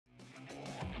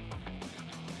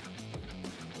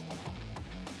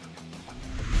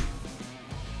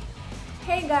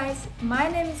Hey guys, my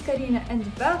name is Karina and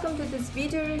welcome to this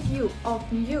video review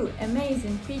of new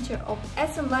amazing feature of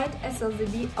SMLIGHT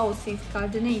SLZB-06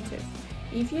 coordinators.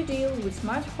 If you deal with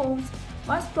smart homes,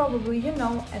 most probably you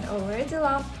know and already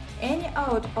love any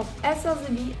out of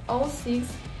SLZB-06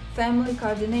 family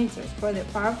coordinators for their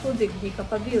powerful degree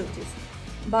capabilities.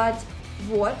 But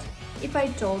what if I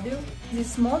told you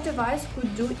this small device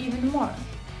could do even more?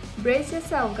 Brace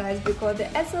yourself guys, because the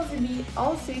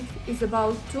SLZB-06 is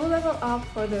about to level up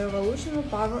for the revolutionary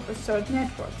power of certain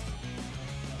networks.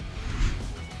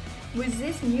 With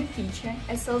this new feature,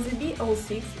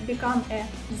 SLZB-06 become a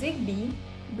ZigBee,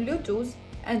 Bluetooth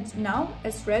and now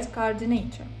a Thread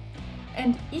coordinator.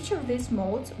 And each of these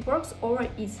modes works over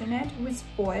Ethernet with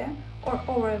PoE or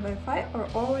over Wi-Fi or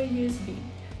over USB.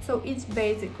 So it's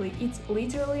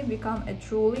literally become a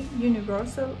truly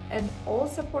universal and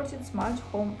all-supported smart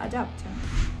home adapter.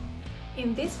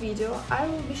 In this video, I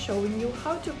will be showing you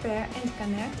how to pair and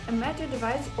connect a Matter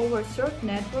device over third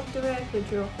network directly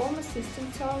to your Home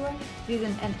Assistant server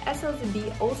using an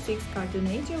SLZB-06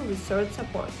 coordinator with third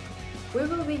support. We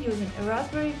will be using a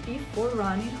Raspberry Pi 4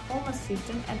 running Home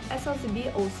Assistant and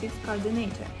SLZB-06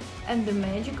 coordinator and the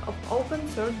magic of open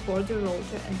third border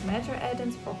router and Matter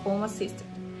add-ins for Home Assistant.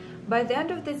 By the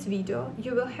end of this video,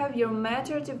 you will have your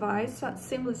Matter device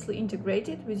seamlessly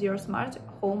integrated with your smart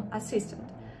home assistant.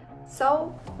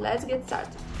 So, let's get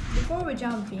started. Before we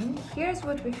jump in, here's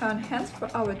what we have on hand for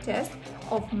our test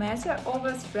of Matter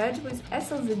over Thread with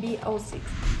SLZB-06.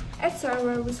 A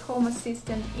server with Home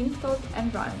Assistant installed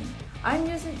and running. I'm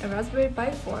using a Raspberry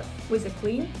Pi 4 with a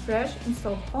clean, fresh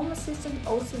installed Home Assistant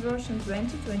OC version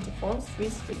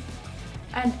 2024-3.3.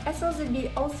 and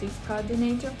SLZB-06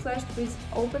 coordinator flashed with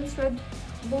OpenThread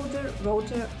border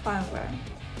router firmware.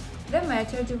 The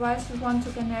Matter device we want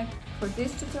to connect. For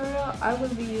this tutorial I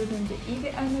will be using the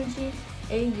EV Energy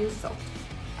AU soft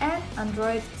and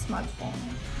Android smartphone.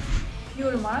 Few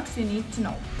remarks you need to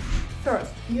know.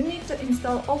 First, you need to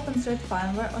install OpenThread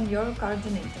firmware on your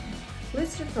coordinator.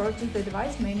 Please refer to the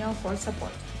device manual for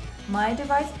support. My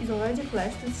device is already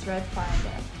flashed with Thread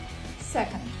firmware.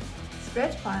 Second,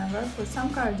 Thread firmware for some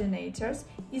coordinators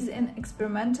is in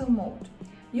experimental mode.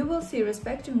 You will see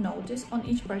respective notice on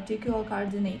each particular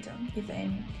coordinator, if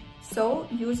any, so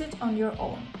use it on your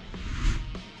own.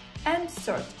 And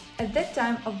third, at that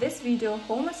time of this video,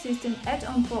 Home Assistant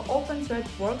add-on for OpenThread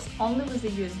works only with a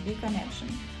USB connection,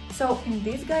 so in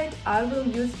this guide I will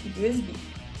use USB.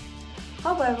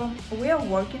 However, we are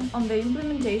working on the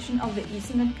implementation of the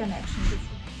Ethernet connection.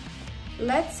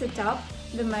 Let's set up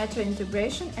the Matter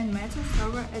integration and Matter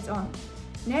server add-on.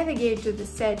 Navigate to the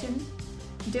Settings,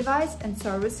 Device and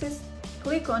Services,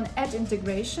 click on Add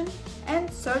Integration and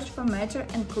search for Matter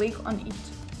and click on it.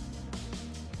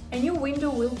 A new window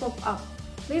will pop up.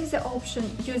 Leave the option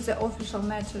Use the official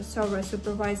Matter Server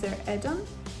Supervisor add-on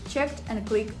checked and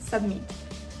click Submit.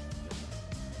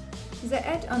 The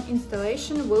add-on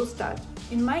installation will start.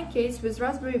 In my case, with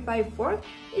Raspberry Pi 4,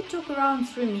 it took around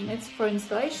 3 minutes for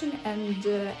installation and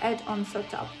add-on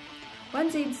setup. When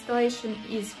the installation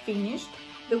is finished,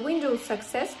 the window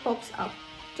Success pops up.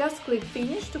 Just click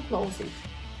Finish to close it.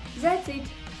 That's it,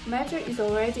 Matter is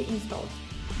already installed.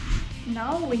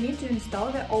 Now we need to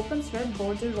install the OpenThread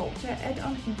border router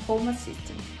add-on in Home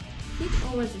Assistant. Hit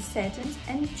over the settings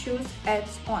and choose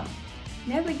Adds On.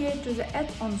 Navigate to the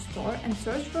add-on store and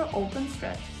search for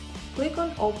OpenThread. Click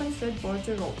on OpenThread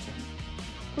border router.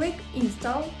 Click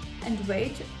Install and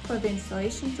wait for the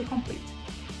installation to complete.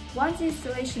 Once the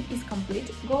installation is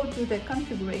complete, go to the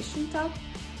Configuration tab.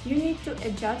 You need to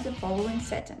adjust the following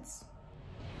settings.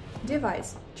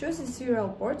 Device. Choose the serial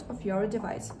port of your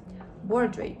device.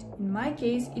 Baud rate. In my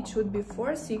case, it should be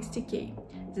 460K.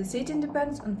 The setting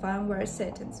depends on firmware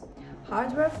settings.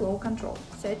 Hardware flow control.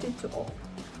 Set it to off.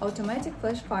 Automatic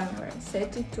flash firmware.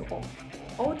 Set it to off.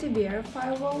 OTBR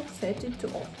firewall, set it to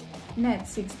off.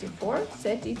 Net64,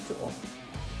 set it to off.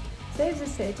 Save the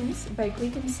settings by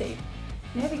clicking Save.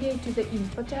 Navigate to the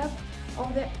Info tab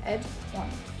of the add-on.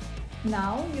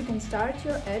 Now you can start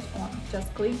your add-on,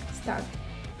 just click Start.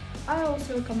 I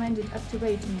also recommended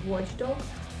activating Watchdog,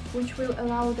 which will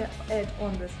allow the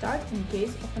add-on restart in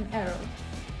case of an error.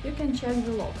 You can check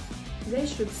the logs. They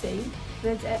should say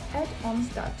that the add-on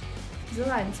started. The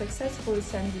line successfully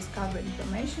sent discovery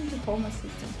information to Home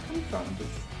Assistant. Confirm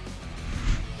this.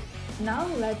 Now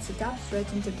let's set up Thread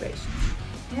integration.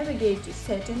 Navigate to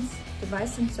Settings,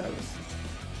 Device and Services.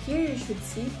 Here you should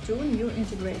see two new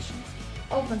integrations,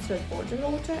 OpenThread border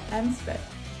router and Thread.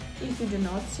 If you do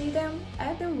not see them,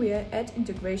 add them via Add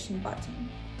Integration button.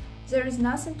 There is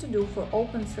nothing to do for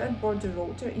OpenThread border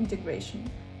router integration,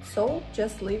 so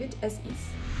just leave it as is.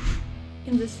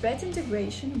 In the thread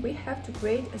integration, we have to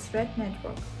create a thread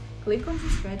network. Click on the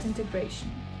thread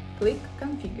integration. Click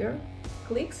Configure.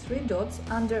 Click three dots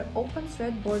under Open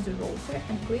Thread Border Router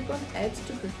and click on Add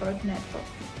to Preferred Network.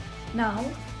 Now,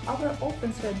 our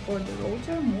Open Thread Border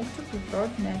Router moved to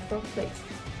Preferred Network place.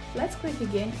 Let's click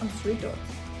again on three dots.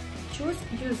 Choose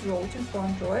Use Router for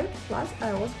Android plus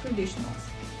iOS Conditionals.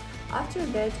 After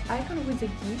that, icon with the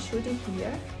key should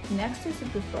appear next to the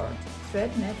preferred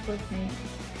thread network name.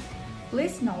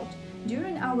 Please note,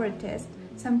 during our test,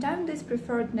 sometimes this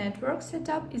preferred network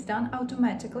setup is done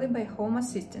automatically by Home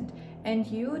Assistant, and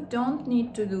you don't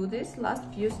need to do these last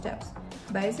few steps.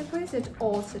 Basically, that's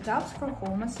all setups for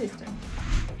Home Assistant.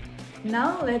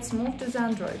 Now let's move to the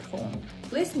Android phone.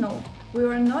 Please note, we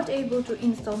were not able to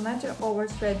install Matter over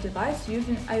Thread device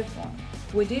using iPhone.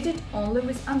 We did it only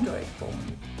with Android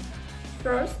phone.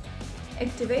 First,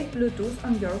 activate Bluetooth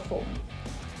on your phone.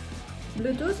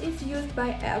 Bluetooth is used by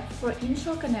app for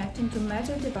initial connecting to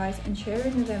Matter device and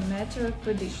sharing the Matter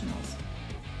credentials.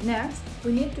 Next,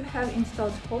 we need to have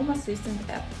installed Home Assistant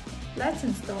app. Let's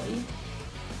install it.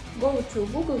 Go to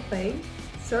Google Play,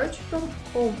 search from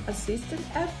Home Assistant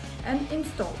app and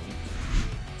install it.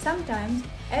 Sometimes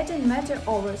adding Matter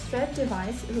over Thread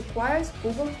device requires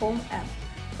Google Home app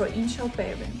for initial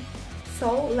pairing.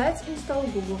 So let's install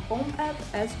Google Home app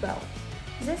as well.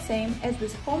 The same as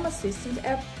with Home Assistant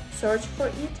app, search for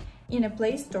it in a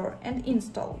Play Store and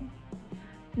install.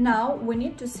 Now we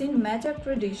need to sync Matter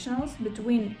credentials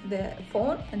between the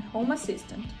phone and Home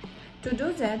Assistant. To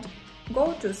do that,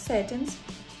 go to Settings,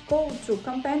 go to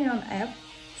Companion app,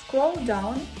 scroll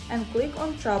down and click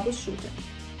on Troubleshooting.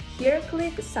 Here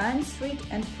click Sign Thread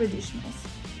and Credentials.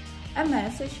 A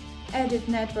message, Edit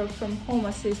network from Home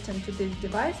Assistant to this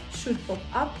device should pop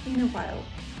up in a while.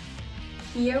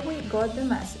 Here we got the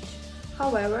message.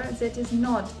 However, that is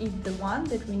not the one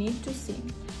that we need to see.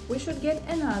 We should get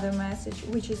another message,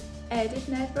 which is Edit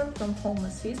network from Home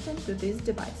Assistant to this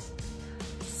device.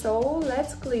 So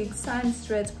let's click Sign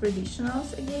Thread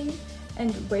Credentials again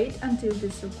and wait until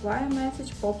this required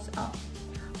message pops up.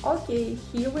 Okay,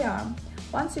 here we are.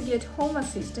 Once you get Home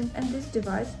Assistant and this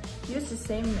device, use the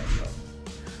same network.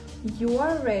 You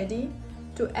are ready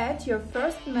to add your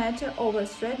first Matter over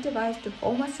Thread device to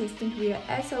Home Assistant via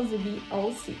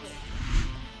SLZB-06.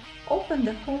 Open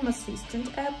the Home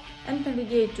Assistant app and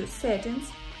navigate to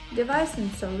Settings, Device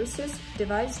and Services,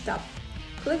 Device tab.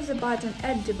 Click the button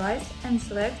Add Device and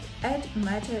select Add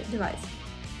Matter Device.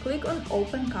 Click on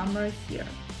Open Camera here.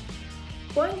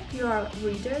 Point QR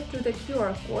reader to the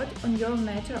QR code on your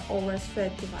Matter over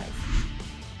Thread device.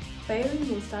 Pairing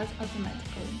will start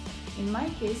automatically. In my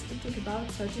case, it took about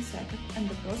 30 seconds and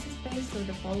the process pays through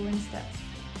the following steps: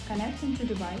 connecting to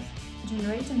device,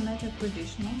 generating Matter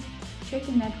credentials,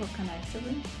 checking network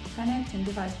connectivity, connecting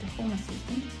device to Home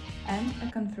Assistant, and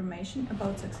a confirmation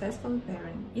about successful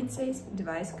pairing. It says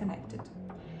device connected.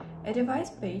 A device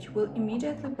page will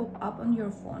immediately pop up on your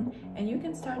phone and you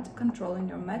can start controlling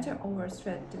your Matter over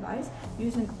Thread device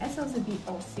using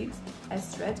SLZB-06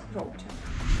 as Thread Router.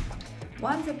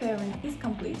 Once the pairing is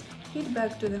complete, head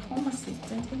back to the Home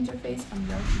Assistant interface on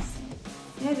your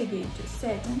PC. Navigate to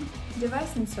Settings,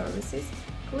 Device and Services,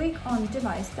 click on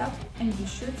Device tab and you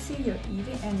should see your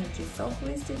EV Energy soft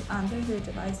listed under the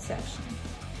Device section.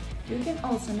 You can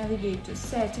also navigate to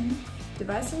Settings,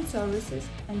 Device and Services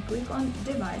and click on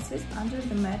Devices under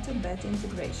the Matter Beta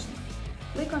integration.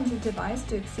 Click on the device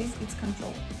to access its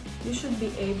control. You should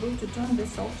be able to turn the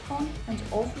soft on and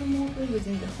off remotely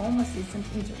within the Home Assistant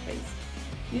interface.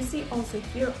 You see also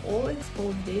here all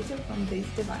exposed data from this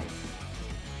device.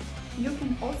 You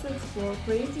can also explore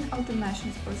creating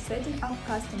automations or setting up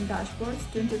custom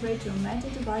dashboards to integrate your Matter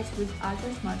device with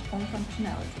other smart home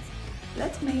functionalities.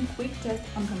 Let's make a quick test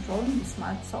on controlling the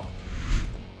smart soft.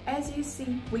 As you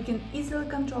see, we can easily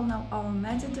control now our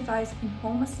Matter device in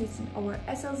Home Assistant over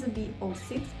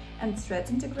SLZB-06 and thread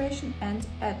integration and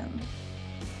add-on.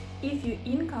 If you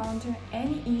encounter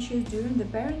any issues during the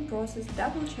pairing process,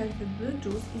 double check that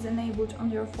Bluetooth is enabled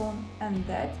on your phone and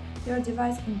that your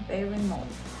device in pairing mode.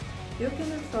 You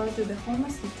can refer to the Home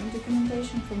Assistant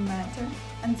documentation for Matter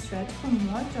and Thread for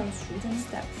more troubleshooting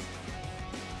steps.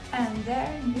 And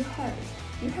there you have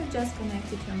it. You have just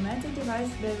connected your Matter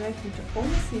device directly to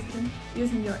Home Assistant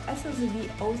using your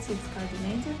SLZB-06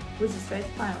 coordinator with the Thread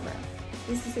firmware.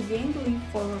 This is a game leap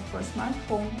forward for smart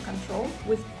home control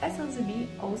with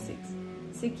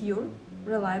SLZB-06. Secure,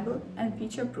 reliable and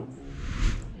feature-proof.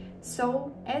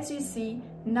 So, as you see,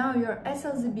 now your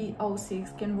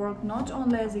SLZB-06 can work not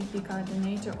only as a key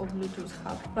coordinator or Bluetooth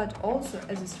hub, but also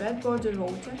as a thread border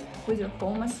router with your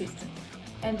Home Assistant.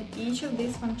 And each of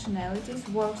these functionalities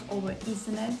works over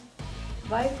Ethernet,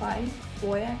 Wi-Fi,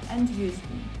 FOIA, and USB.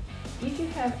 If you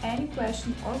have any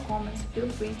questions or comments, feel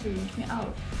free to reach me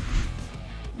out.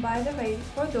 By the way,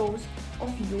 for those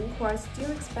of you who are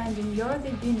still expanding your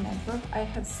ZigBee network, I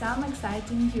have some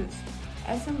exciting news.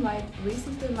 SMLIGHT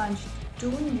recently launched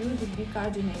two new ZigBee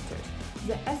coordinators,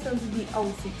 the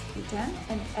SLZB-06P10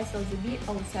 and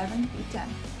SLZB-07P10.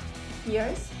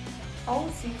 Here's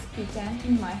 06P10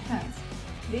 in my hands.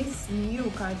 These new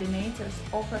coordinators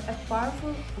offer a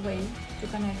powerful way to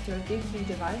connect your ZigBee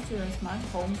device to your smart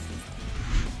home system.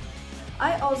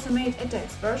 I also made a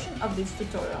text version of this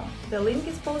tutorial. The link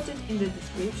is posted in the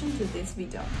description to this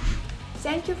video.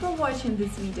 Thank you for watching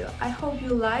this video. I hope you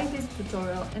like this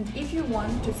tutorial, and if you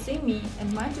want to see me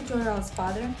and my tutorials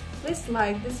further, please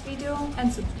like this video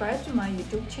and subscribe to my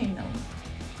YouTube channel.